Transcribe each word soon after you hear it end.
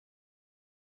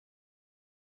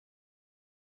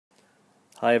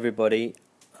Hi everybody,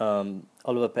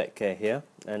 Oliver Pet Care here,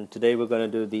 and today we're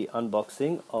going to do the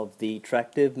unboxing of the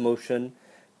Tractive Motion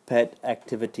Pet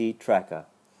Activity Tracker.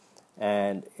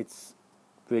 And it's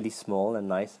really small and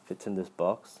nice, fits in this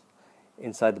box.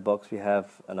 Inside the box we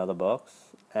have another box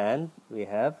and we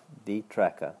have the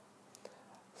tracker.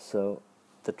 So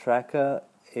the tracker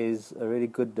is a really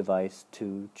good device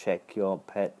to check your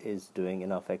pet is doing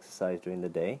enough exercise during the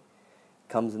day. It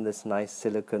comes in this nice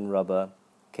silicone rubber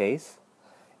case.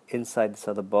 Inside this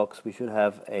other box we should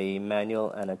have a manual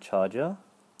and a charger.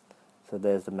 So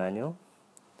there's the manual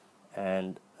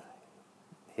and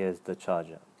here's the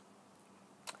charger.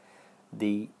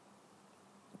 The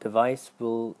device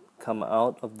will come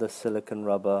out of the silicone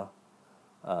rubber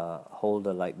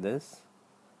holder like this,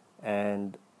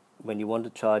 and when you want to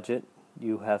charge it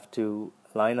you have to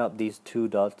line up these two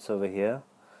dots over here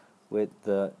with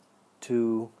the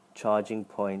two charging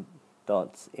point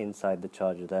dots inside the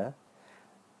charger there.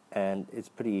 And it's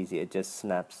pretty easy, it just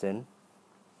snaps in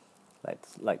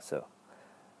like so,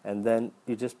 and then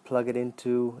you just plug it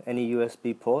into any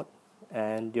USB port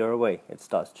and you're away, it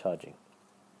starts charging.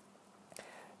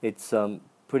 It's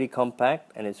pretty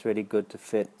compact and it's really good to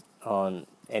fit on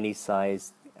any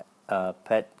size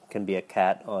pet, can be a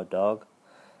cat or a dog,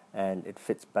 and it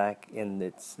fits back in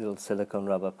its little silicone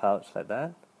rubber pouch like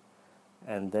that.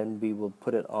 And then we will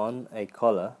put it on a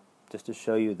collar just to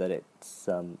show you that it's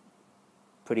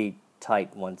pretty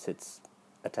tight. Once it's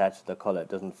attached to the collar, it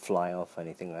doesn't fly off or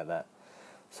anything like that.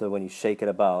 So when you shake it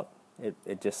about,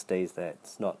 it just stays there.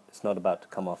 It's not about to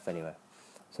come off anywhere.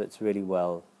 So it's really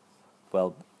well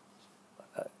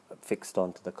fixed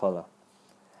onto the collar.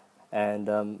 And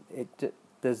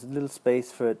there's a little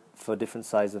space for it for different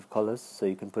size of collars. So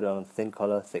you can put it on a thin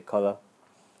collar, thick collar,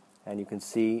 and you can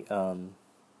see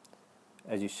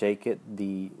as you shake it,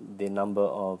 the number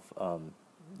of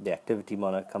the activity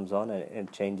monitor comes on and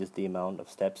it changes the amount of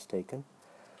steps taken.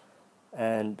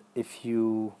 And if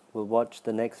you will watch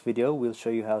the next video, we'll show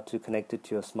you how to connect it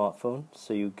to your smartphone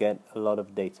so you get a lot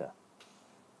of data.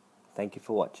 Thank you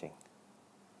for watching.